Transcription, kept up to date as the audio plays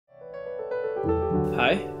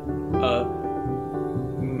Hi,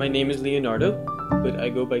 my name is Leonardo, but I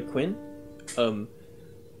go by Quinn. Um,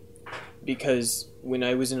 because when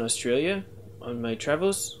I was in Australia on my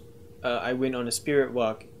travels, I went on a spirit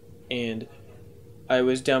walk, and I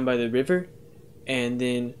was down by the river, and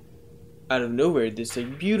then out of nowhere, this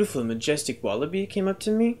like beautiful, majestic wallaby came up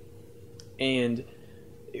to me, and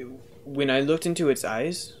when I looked into its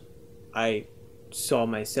eyes, I saw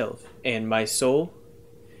myself and my soul.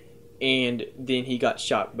 And then he got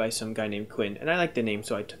shot by some guy named Quinn, and I liked the name,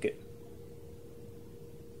 so I took it.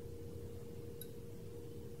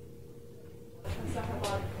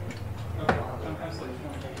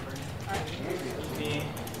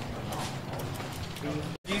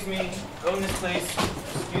 Excuse me, own this place.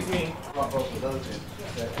 Excuse me.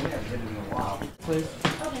 Please.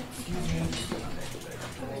 Excuse me.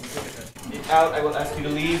 Get out, I will ask you to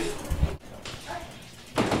leave.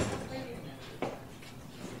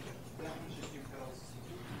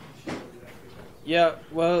 Yeah,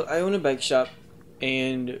 well, I own a bike shop,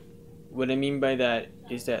 and what I mean by that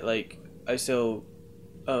is that, like, I sell,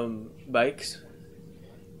 bikes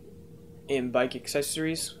and bike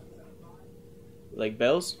accessories, like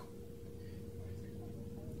bells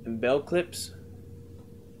and bell clips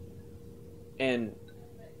and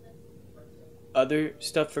other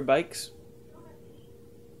stuff for bikes.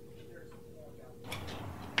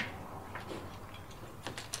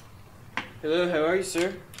 Hello, how are you,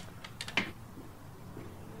 sir?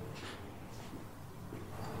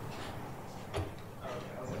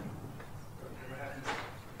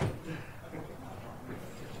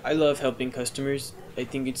 I love helping customers. I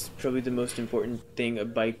think it's probably the most important thing a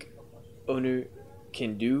bike owner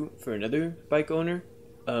can do for another bike owner.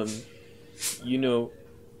 You know,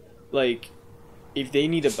 like, if they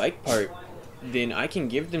need a bike part, then I can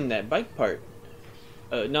give them that bike part.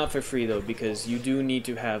 Not for free though, because you do need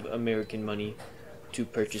to have American money to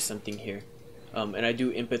purchase something here. And I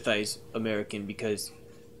do empathize American because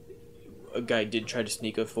a guy did try to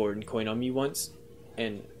sneak a foreign coin on me once,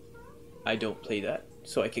 and I don't play that.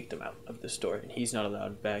 So I kicked him out of the store, and he's not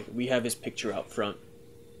allowed back. We have his picture out front.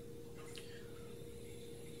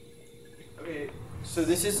 Okay, so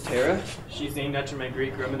this is Tara. She's named after my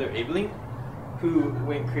great-grandmother Abeling, who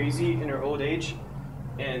went crazy in her old age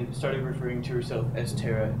and started referring to herself as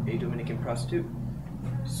Tara, a Dominican prostitute.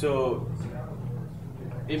 So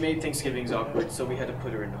it made Thanksgivings awkward, so we had to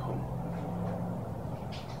put her in a home.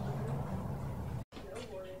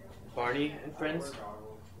 Barney and friends.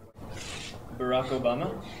 Barack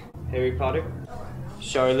Obama, Harry Potter,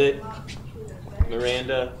 Charlotte,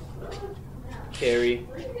 Miranda, Carrie,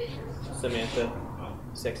 Samantha,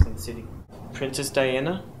 Sex and the City, Princess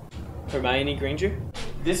Diana, Hermione Granger.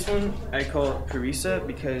 This one I call Parisa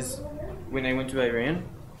because when I went to Iran,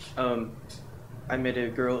 I met a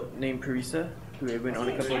girl named Parisa who I went on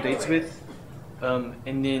a couple of dates with,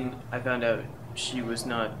 and then I found out she was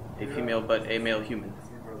not a female but a male human.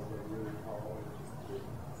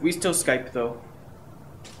 We still Skype though.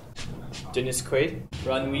 Dennis Quaid,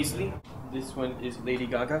 Ron Weasley. This one is Lady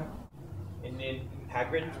Gaga. And then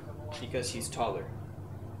Hagrid, because he's taller.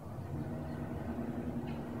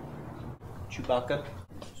 Chewbacca,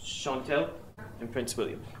 Chantel, and Prince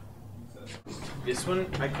William. This one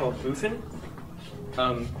I call Boofin,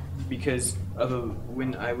 because of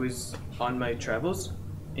when I was on my travels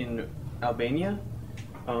in Albania,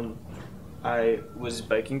 I was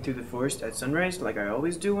biking through the forest at sunrise, like I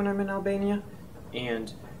always do when I'm in Albania,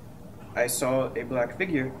 and I saw a black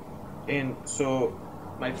figure, and so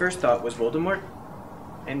my first thought was Voldemort,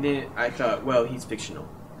 and then I thought, well, he's fictional.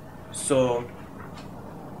 So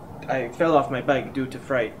I fell off my bike due to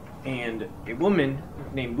fright, and a woman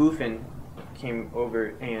named Boofin came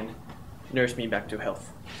over and nursed me back to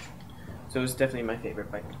health. So it's definitely my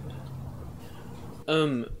favorite bike.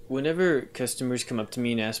 Whenever customers come up to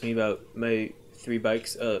me and ask me about my 3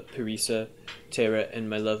 bikes, Parisa, Tara, and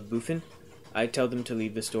my love Boofin, I tell them to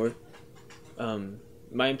leave the store.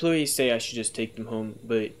 My employees say I should just take them home,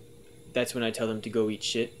 but that's when I tell them to go eat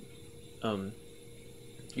shit.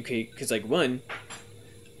 Okay, because like 1,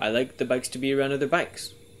 I like the bikes to be around other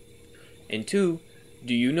bikes. And 2,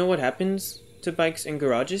 do you know what happens to bikes in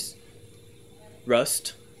garages?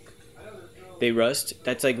 Rust. They rust.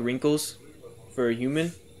 That's like wrinkles for a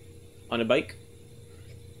human on a bike.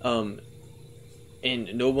 And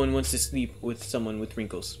no one wants to sleep with someone with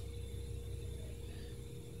wrinkles.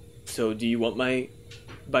 So do you want my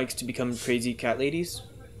bikes to become crazy cat ladies?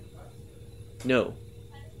 No.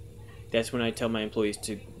 That's when I tell my employees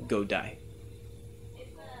to go die.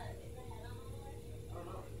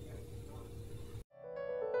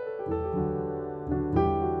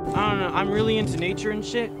 I don't know, I'm really into nature and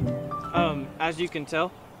shit. as you can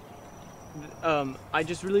tell, I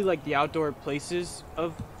just really like the outdoor places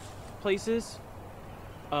of places,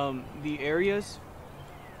 the areas.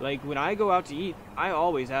 Like when I go out to eat, I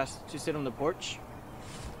always ask to sit on the porch.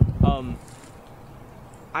 Um,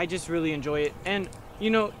 I just really enjoy it, and you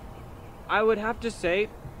know, I would have to say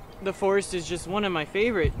the forest is just one of my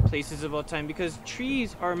favorite places of all time because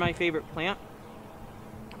trees are my favorite plant.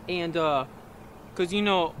 And cuz you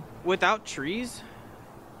know, without trees,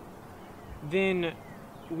 then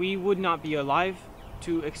we would not be alive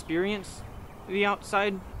to experience the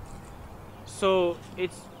outside. So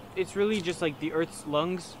it's really just like the earth's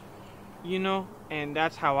lungs, you know, and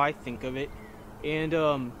that's how I think of it. And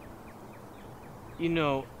you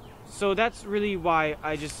know, so that's really why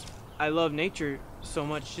I love nature so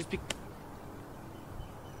much.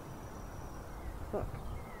 Fuck,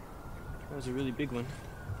 that was a really big one.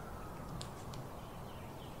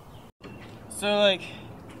 So like,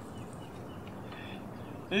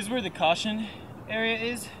 this is where the caution area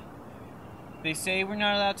is. They say we're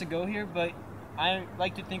not allowed to go here, but I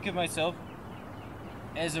like to think of myself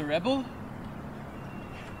as a rebel.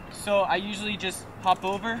 So I usually just hop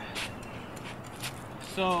over.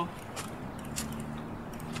 So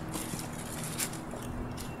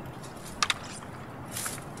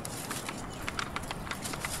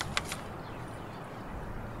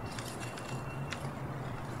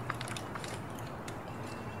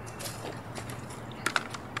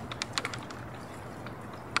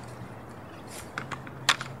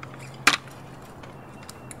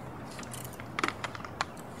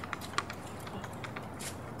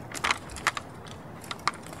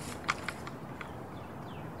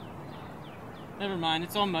never mind,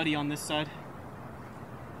 it's all muddy on this side.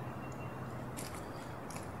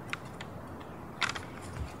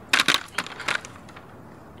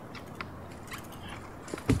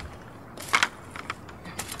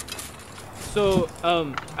 So,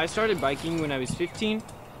 I started biking when I was 15,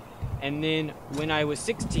 and then when I was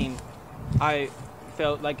 16, I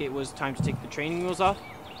felt like it was time to take the training wheels off.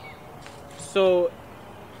 So,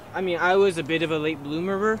 I mean, I was a bit of a late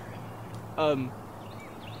bloomer.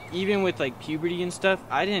 Even with like puberty and stuff,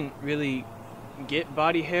 I didn't really get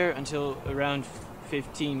body hair until around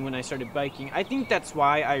 15 when I started biking. I think that's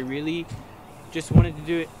why I really just wanted to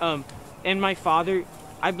do it. And my father,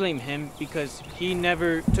 I blame him because he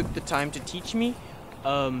never took the time to teach me.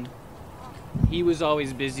 He was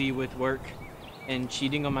always busy with work and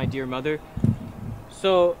cheating on my dear mother.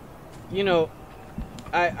 So, you know,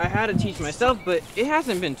 I had to teach myself, but it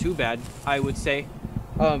hasn't been too bad, I would say.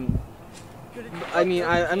 I mean,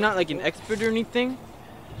 I'm not like an expert or anything,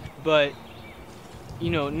 but, you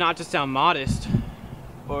know, not to sound modest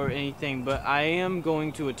or anything, but I am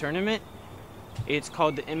going to a tournament. It's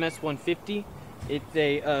called the MS 150. It's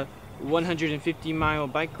a 150-mile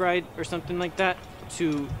bike ride or something like that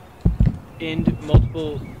to end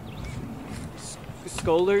multiple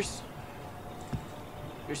scholars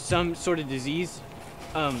or some sort of disease.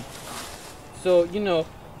 So, you know,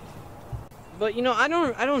 but you know, I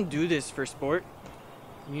don't do this for sport.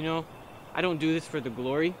 You know, I don't do this for the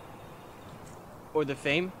glory or the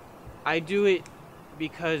fame. I do it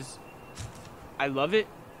because I love it,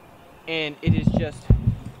 and it is just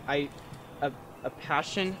a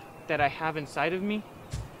passion that I have inside of me.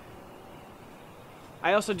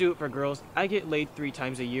 I also do it for girls. I get laid 3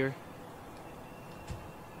 times a year.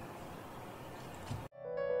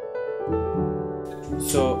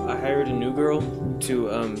 So I hired a new girl to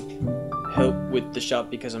help with the shop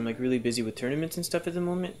because I'm like really busy with tournaments and stuff at the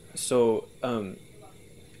moment. So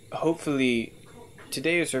hopefully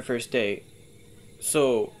today is her first day.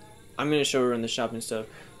 So I'm gonna show her around the shop and stuff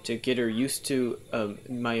to get her used to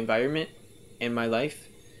my environment and my life,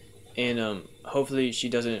 and hopefully she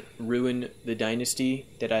doesn't ruin the dynasty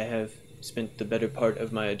that I have spent the better part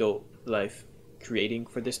of my adult life creating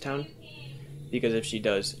for this town, because if she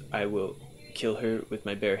does, I will kill her with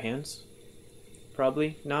my bare hands.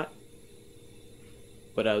 Probably not,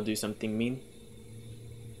 but I'll do something mean.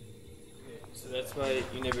 So that's why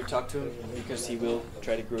you never talk to him, because he will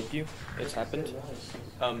try to grope you. It's happened.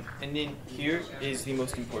 And then here is the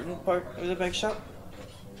most important part of the bike shop.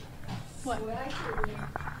 What?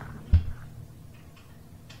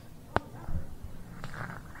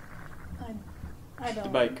 I don't. The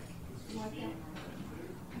bike.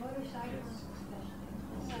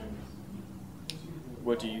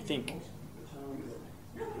 What do you think?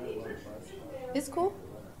 It's cool.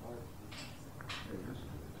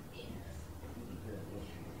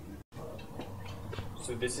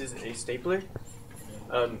 So this is a stapler.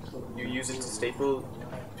 You use it to staple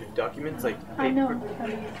documents like paper. I know how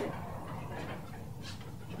to use it.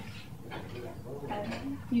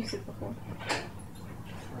 used it before.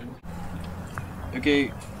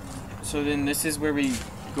 Okay, so then this is where we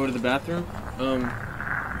go to the bathroom.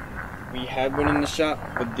 We had one in the shop,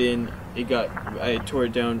 but then I tore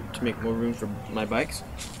it down to make more room for my bikes.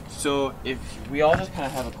 So if we all just kind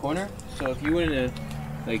of have a corner, so if you wanted to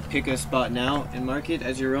like pick a spot now and mark it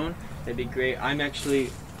as your own, that'd be great. I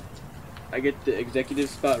get the executive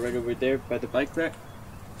spot right over there by the bike rack.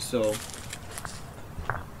 So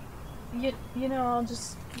You know, I'll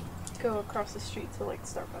just go across the street to like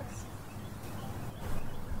Starbucks.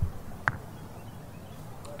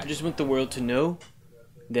 I just want the world to know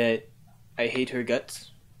that I hate her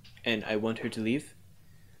guts and I want her to leave.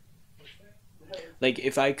 Like,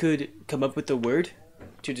 if I could come up with a word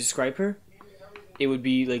to describe her, it would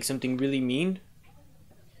be like something really mean.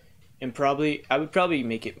 And I would probably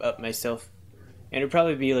make it up myself. And it would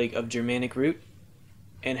probably be like of Germanic root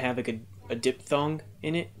and have like a diphthong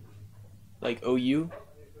in it. Like OU.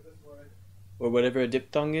 Or whatever a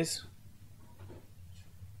diphthong is.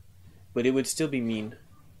 But it would still be mean.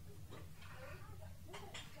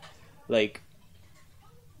 Like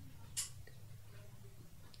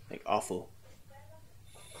awful.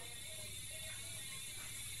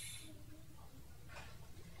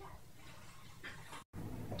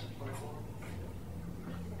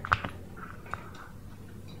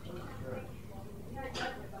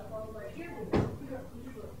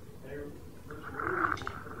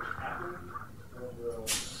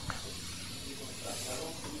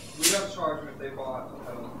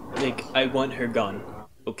 Like, I want her gone.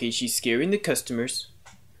 Okay, she's scaring the customers.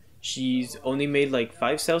 She's only made like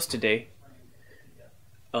 5 sales today.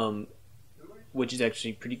 Which is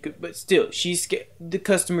actually pretty good, but still, the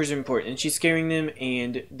customers are important, and she's scaring them,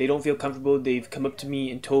 and they don't feel comfortable. They've come up to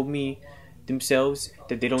me and told me themselves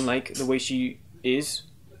that they don't like the way she is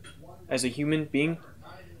as a human being.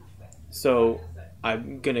 So I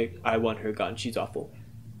want her gone. She's awful.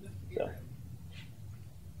 So.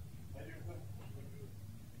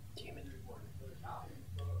 Damn it.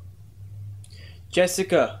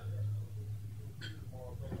 Jessica.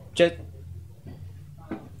 Can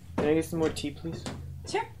I get some more tea, please?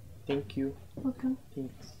 Sure. Thank you. Welcome.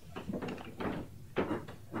 Thanks.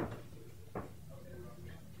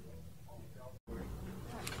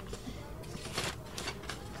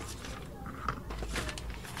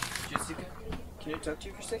 Jessica, can I talk to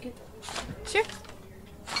you for a second? Sure.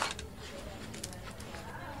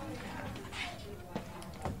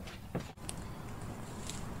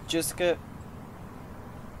 Jessica,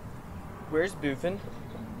 where's Boofin?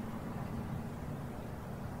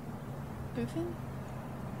 Boofin?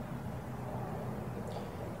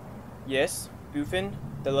 Yes, Boofin,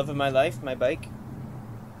 the love of my life, my bike.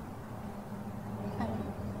 I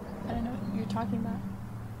don't know what you're talking about.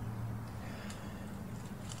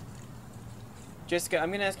 Jessica,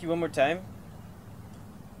 I'm gonna ask you one more time.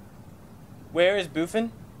 Where is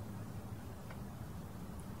Boofin?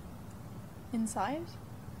 Inside?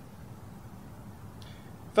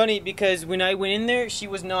 Funny, because when I went in there, she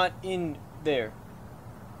was not in there.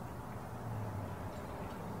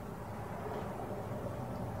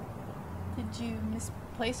 Did you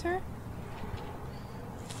misplace her?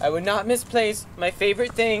 I would not misplace my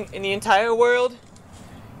favorite thing in the entire world.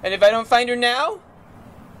 And if I don't find her now,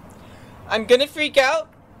 I'm gonna freak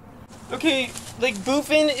out. Okay, like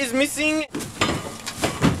Boofin is missing.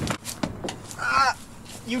 Ah,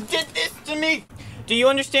 you did this to me. Do you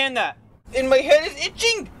understand that? And my head is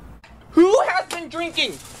itching. Who has been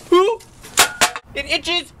drinking? Who? It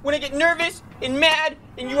itches when I get nervous and mad,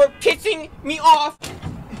 and you are pissing me off.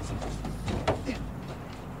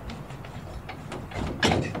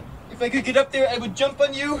 If I could get up there, I would jump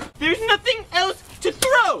on you. There's nothing else to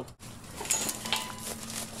throw.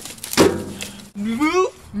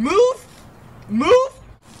 Move.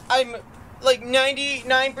 I'm like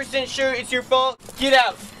 99% sure it's your fault. Get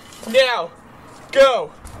out. Now. Go.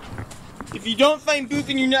 If you don't find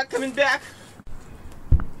Boofin, you're not coming back.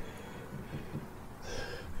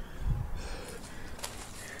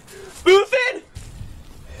 Boofin!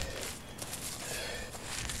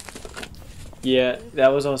 Yeah,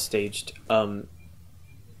 that was all staged. I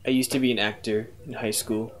used to be an actor in high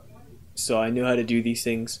school, so I knew how to do these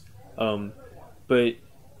things. But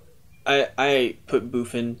I put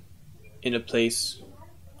Boofin in a place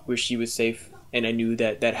where she was safe, and I knew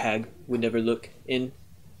that that hag would never look in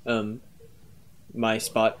my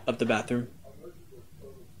spot of the bathroom.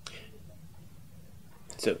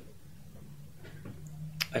 So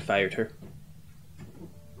I fired her.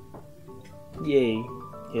 Yay.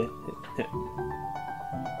 Yeah.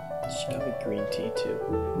 She got me green tea too.